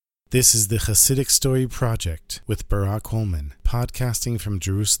This is the Hasidic Story Project with Barak Holman, podcasting from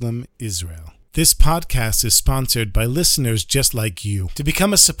Jerusalem, Israel. This podcast is sponsored by listeners just like you. To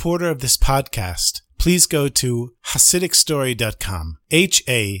become a supporter of this podcast, please go to HasidicStory.com,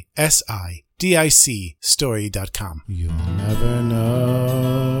 HASIDIC story.com. You'll never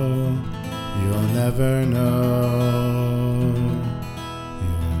know, you'll never know,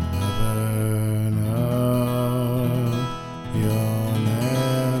 you'll never know, you'll never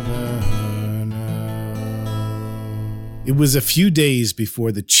know. It was a few days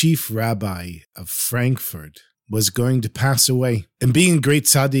before the chief rabbi of Frankfurt was going to pass away, and being a great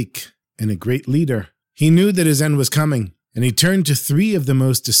tzaddik and a great leader, he knew that his end was coming, and he turned to three of the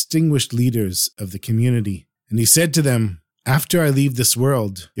most distinguished leaders of the community, and he said to them, "After I leave this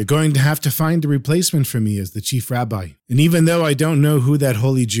world, you're going to have to find a replacement for me as the chief rabbi. And even though I don't know who that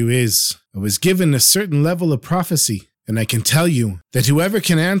holy Jew is, I was given a certain level of prophecy, and I can tell you that whoever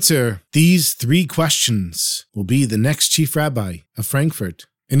can answer these three questions will be the next chief rabbi of Frankfurt."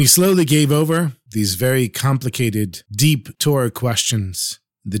 And he slowly gave over these very complicated, deep Torah questions.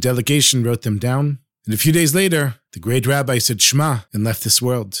 The delegation wrote them down, and a few days later, the great rabbi said Shema and left this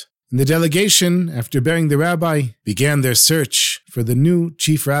world. And the delegation, after burying the rabbi, began their search for the new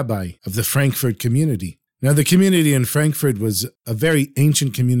chief rabbi of the Frankfurt community. Now, the community in Frankfurt was a very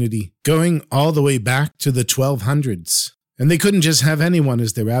ancient community, going all the way back to the 1200s. And they couldn't just have anyone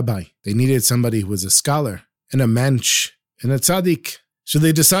as their rabbi. They needed somebody who was a scholar, and a mensch, and a tzaddik. So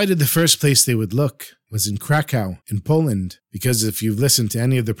they decided the first place they would look was in Krakow, in Poland, because if you've listened to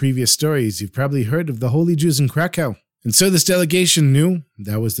any of the previous stories, you've probably heard of the holy Jews in Krakow. And so this delegation knew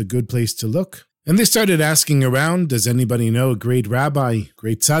that was the good place to look. And they started asking around, does anybody know a great rabbi,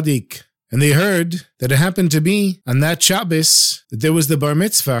 great tzaddik? And they heard that it happened to be on that Shabbos that there was the bar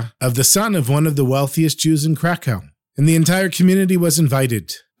mitzvah of the son of one of the wealthiest Jews in Krakow. And the entire community was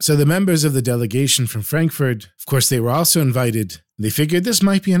invited. So the members of the delegation from Frankfurt, of course, they were also invited. They figured this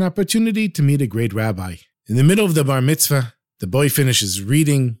might be an opportunity to meet a great rabbi. In the middle of the bar mitzvah, the boy finishes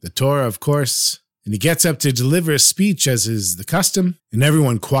reading the Torah, of course, and he gets up to deliver a speech as is the custom, and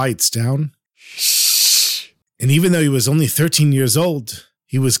everyone quiets down. And even though he was only 13 years old,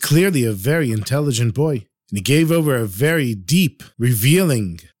 he was clearly a very intelligent boy, and he gave over a very deep,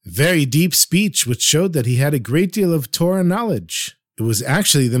 revealing, very deep speech which showed that he had a great deal of Torah knowledge. It was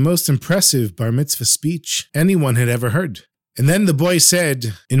actually the most impressive bar mitzvah speech anyone had ever heard. And then the boy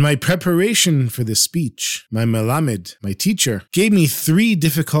said, in my preparation for this speech, my melamed, my teacher, gave me three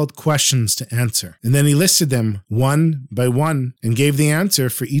difficult questions to answer. And then he listed them one by one and gave the answer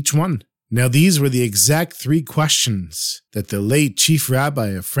for each one. Now these were the exact three questions that the late chief rabbi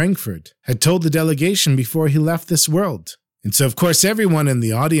of Frankfurt had told the delegation before he left this world. And so of course everyone in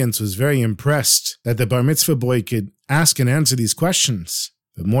the audience was very impressed that the bar mitzvah boy could ask and answer these questions.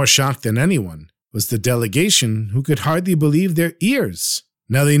 But more shocked than anyone was the delegation, who could hardly believe their ears.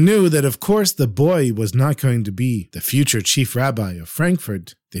 Now they knew that of course the boy was not going to be the future chief rabbi of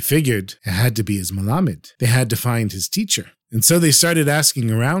Frankfurt. They figured it had to be his melamed. They had to find his teacher. And so they started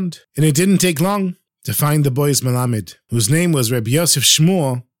asking around, and it didn't take long to find the boy's melamed, whose name was Rabbi Yosef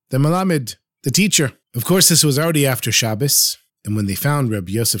Shmuel, the melamed, the teacher. Of course this was already after Shabbos, and when they found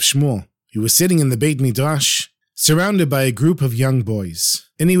Rabbi Yosef Shmuel, he was sitting in the Beit Midrash, surrounded by a group of young boys.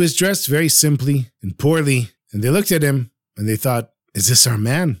 And he was dressed very simply and poorly, and they looked at him, and they thought, is this our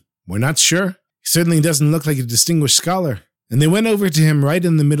man? We're not sure. He certainly doesn't look like a distinguished scholar. And they went over to him right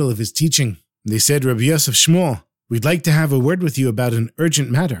in the middle of his teaching. And they said, Rabbi Yosef Shmuel, we'd like to have a word with you about an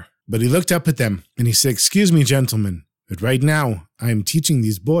urgent matter. But he looked up at them, and he said, excuse me, gentlemen, but right now I am teaching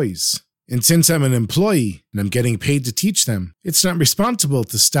these boys. And since I'm an employee, and I'm getting paid to teach them, it's not responsible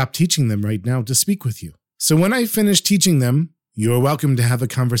to stop teaching them right now to speak with you. So when I finish teaching them, you are welcome to have a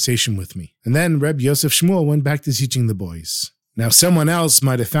conversation with me. And then Reb Yosef Shmuel went back to teaching the boys. Now someone else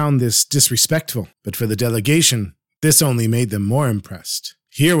might have found this disrespectful, but for the delegation, this only made them more impressed.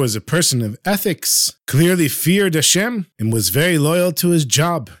 Here was a person of ethics, clearly feared Hashem, and was very loyal to his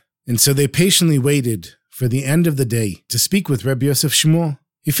job. And so they patiently waited for the end of the day to speak with Reb Yosef Shmuel.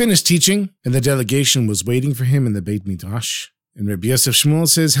 He finished teaching, and the delegation was waiting for him in the Beit Midrash. And Reb Yosef Shmuel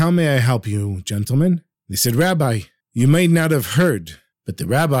says, how may I help you, gentlemen? They said, Rabbi, you may not have heard, but the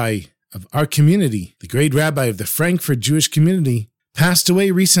rabbi of our community, the great rabbi of the Frankfurt Jewish community, passed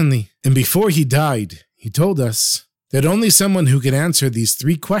away recently. And before he died, he told us that only someone who could answer these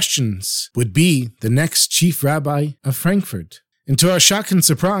three questions would be the next chief rabbi of Frankfurt. And to our shock and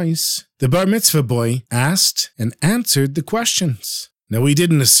surprise, the bar mitzvah boy asked and answered the questions. Now we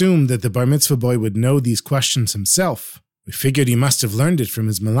didn't assume that the bar mitzvah boy would know these questions himself. We figured he must have learned it from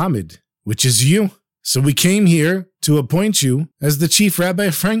his melamed, which is you. So we came here to appoint you as the chief rabbi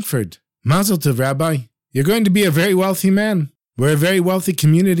of Frankfurt. Mazel tov, Rabbi. You're going to be a very wealthy man. We're a very wealthy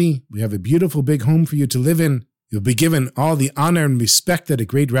community. We have a beautiful big home for you to live in. You'll be given all the honor and respect that a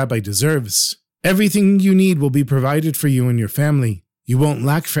great rabbi deserves. Everything you need will be provided for you and your family. You won't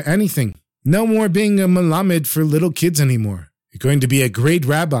lack for anything. No more being a melamed for little kids anymore. You're going to be a great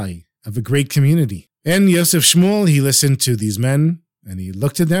rabbi of a great community. And Yosef Shmuel, he listened to these men, and he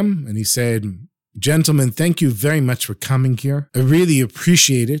looked at them, and he said, Gentlemen, thank you very much for coming here. I really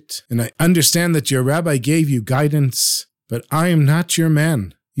appreciate it, and I understand that your rabbi gave you guidance, but I am not your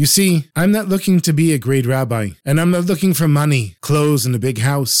man. You see, I'm not looking to be a great rabbi, and I'm not looking for money, clothes, and a big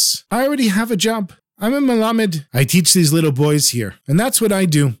house. I already have a job. I'm a melamed. I teach these little boys here, and that's what I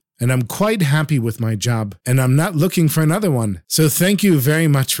do. And I'm quite happy with my job, and I'm not looking for another one. So thank you very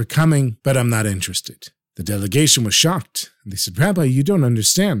much for coming, but I'm not interested. The delegation was shocked, and they said, Rabbi, you don't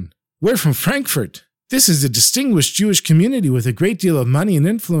understand. We're from Frankfurt. This is a distinguished Jewish community with a great deal of money and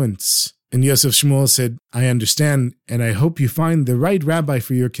influence. And Yosef Shmuel said, I understand, and I hope you find the right rabbi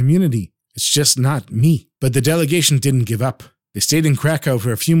for your community. It's just not me. But the delegation didn't give up. They stayed in Krakow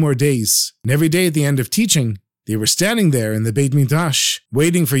for a few more days, and every day at the end of teaching, they were standing there in the Beit Midrash,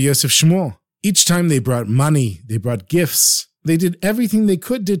 waiting for Yosef Shmuel. Each time they brought money, they brought gifts. They did everything they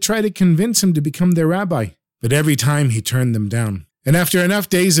could to try to convince him to become their rabbi. But every time he turned them down. And after enough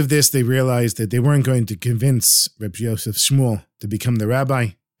days of this, they realized that they weren't going to convince Rabbi Yosef Shmuel to become the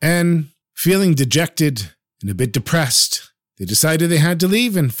rabbi. And feeling dejected and a bit depressed, they decided they had to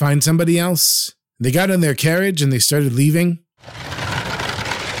leave and find somebody else. They got in their carriage and they started leaving.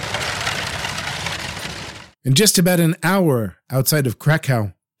 And just about an hour outside of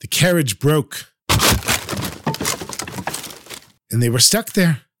Krakow, the carriage broke. And they were stuck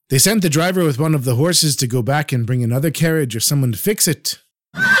there. They sent the driver with one of the horses to go back and bring another carriage or someone to fix it.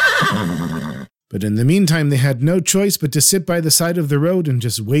 But in the meantime, they had no choice but to sit by the side of the road and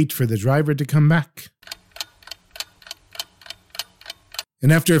just wait for the driver to come back.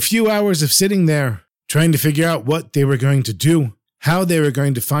 And after a few hours of sitting there, trying to figure out what they were going to do, how they were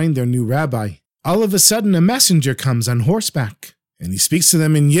going to find their new rabbi, all of a sudden a messenger comes on horseback. And he speaks to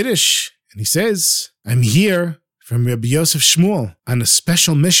them in Yiddish. And he says, I'm here from Rabbi Yosef Shmuel on a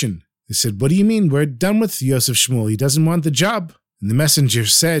special mission. They said, what do you mean? We're done with Yosef Shmuel. He doesn't want the job. And the messenger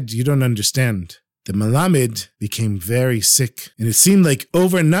said, you don't understand. The melamed became very sick. And it seemed like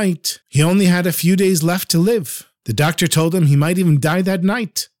overnight, he only had a few days left to live. The doctor told him he might even die that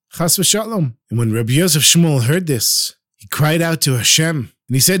night. Chas v'shalom. And when Rabbi Yosef Shmuel heard this, he cried out to Hashem.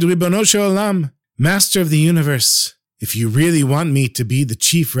 And he said, Ribono shel olam, Master of the universe, if you really want me to be the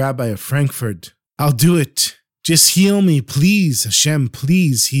chief rabbi of Frankfurt, I'll do it. Just heal me, please, Hashem,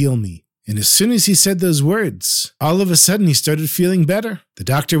 please heal me. And as soon as he said those words, all of a sudden he started feeling better. The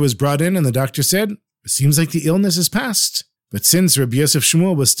doctor was brought in and the doctor said, it seems like the illness has passed. But since Rabbi Yosef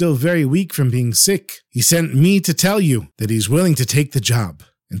Shmuel was still very weak from being sick, he sent me to tell you that he's willing to take the job.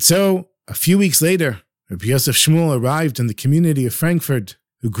 And so, a few weeks later, Rabbi Yosef Shmuel arrived in the community of Frankfurt,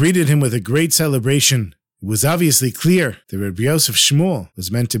 who greeted him with a great celebration. It was obviously clear that Rabbi Yosef Shmuel was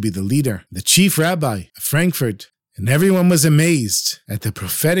meant to be the leader, the chief rabbi of Frankfurt, and everyone was amazed at the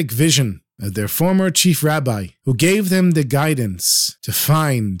prophetic vision of their former chief rabbi, who gave them the guidance to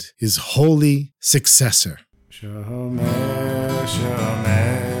find his holy successor. Shomer,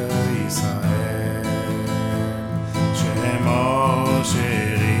 Shomer Yisrael, Shemo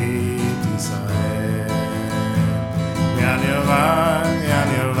Sherit Yisrael, Yan Yovan, Yan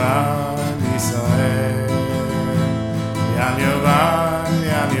Yovan Yisrael, Yan Yovan,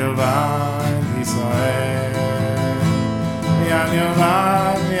 Yan Yovan Yisrael, Yan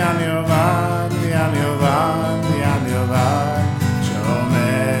Yovan, Yan Yovan, Yan Yovan, Yan Yovan,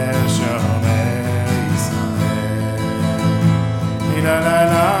 Shomer, Shomer Yisrael, La la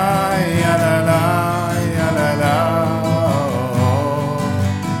la, ya la la, ya la la,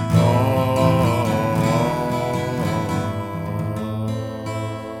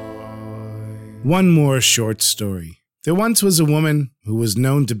 One more short story. There once was a woman who was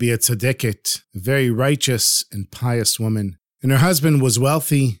known to be a tzaddiket, a very righteous and pious woman, and her husband was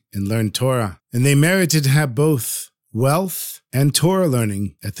wealthy and learned Torah, and they merited to have both wealth and Torah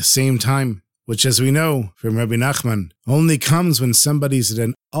learning at the same time, which, as we know from Rabbi Nachman, only comes when somebody's at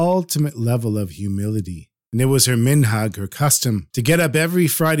an ultimate level of humility. And it was her minhag, her custom, to get up every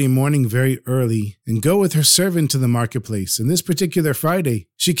Friday morning very early and go with her servant to the marketplace. And this particular Friday,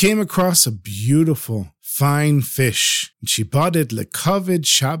 she came across a beautiful, fine fish, and she bought it lekavod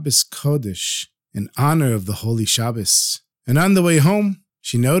Shabbos Kodesh, in honor of the holy Shabbos. And on the way home,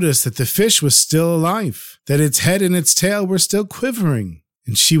 she noticed that the fish was still alive, that its head and its tail were still quivering.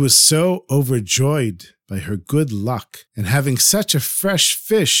 And she was so overjoyed by her good luck and having such a fresh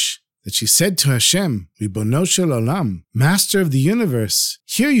fish that she said to Hashem, Ribono shel olam, Master of the universe,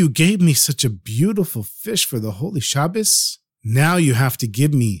 here you gave me such a beautiful fish for the Holy Shabbos. Now you have to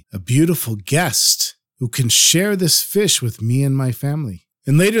give me a beautiful guest who can share this fish with me and my family.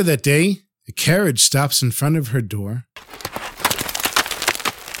 And later that day, a carriage stops in front of her door,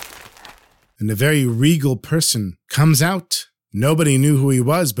 and a very regal person comes out. Nobody knew who he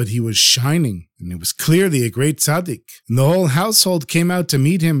was, but he was shining, and it was clearly a great tzaddik. And the whole household came out to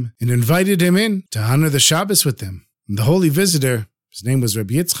meet him and invited him in to honor the Shabbos with them. And the holy visitor, his name was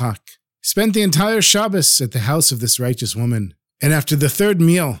Rabbi Yitzchak, spent the entire Shabbos at the house of this righteous woman. And after the third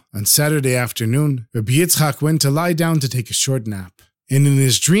meal on Saturday afternoon, Rabbi Yitzchak went to lie down to take a short nap. And in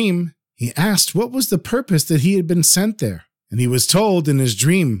his dream, he asked what was the purpose that he had been sent there. And he was told in his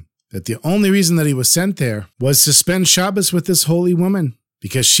dream that the only reason that he was sent there was to spend Shabbos with this holy woman,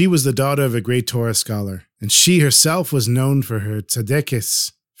 because she was the daughter of a great Torah scholar, and she herself was known for her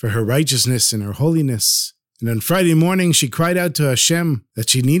tzedekis, for her righteousness and her holiness. And on Friday morning, she cried out to Hashem that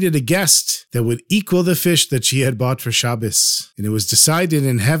she needed a guest that would equal the fish that she had bought for Shabbos. And it was decided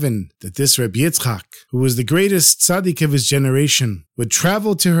in heaven that this Rabbi Yitzchak, who was the greatest tzaddik of his generation, would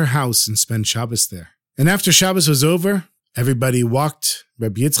travel to her house and spend Shabbos there. And after Shabbos was over, everybody walked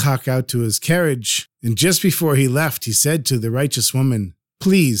Rabbi Yitzchak out to his carriage, and just before he left, he said to the righteous woman,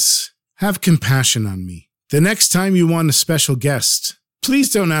 "Please, have compassion on me. The next time you want a special guest, please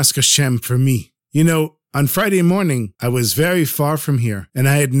don't ask Hashem for me. You know, on Friday morning, I was very far from here, and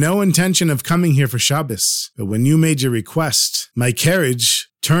I had no intention of coming here for Shabbos. But when you made your request, my carriage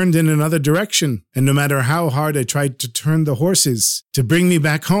turned in another direction, and no matter how hard I tried to turn the horses to bring me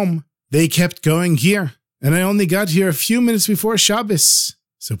back home, they kept going here. And I only got here a few minutes before Shabbos.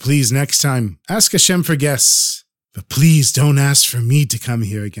 So please, next time, ask Hashem for guests. But please don't ask for me to come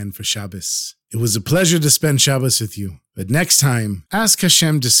here again for Shabbos. It was a pleasure to spend Shabbos with you. But next time, ask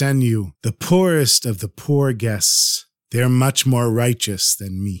Hashem to send you the poorest of the poor guests. They're much more righteous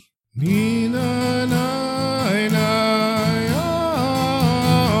than me."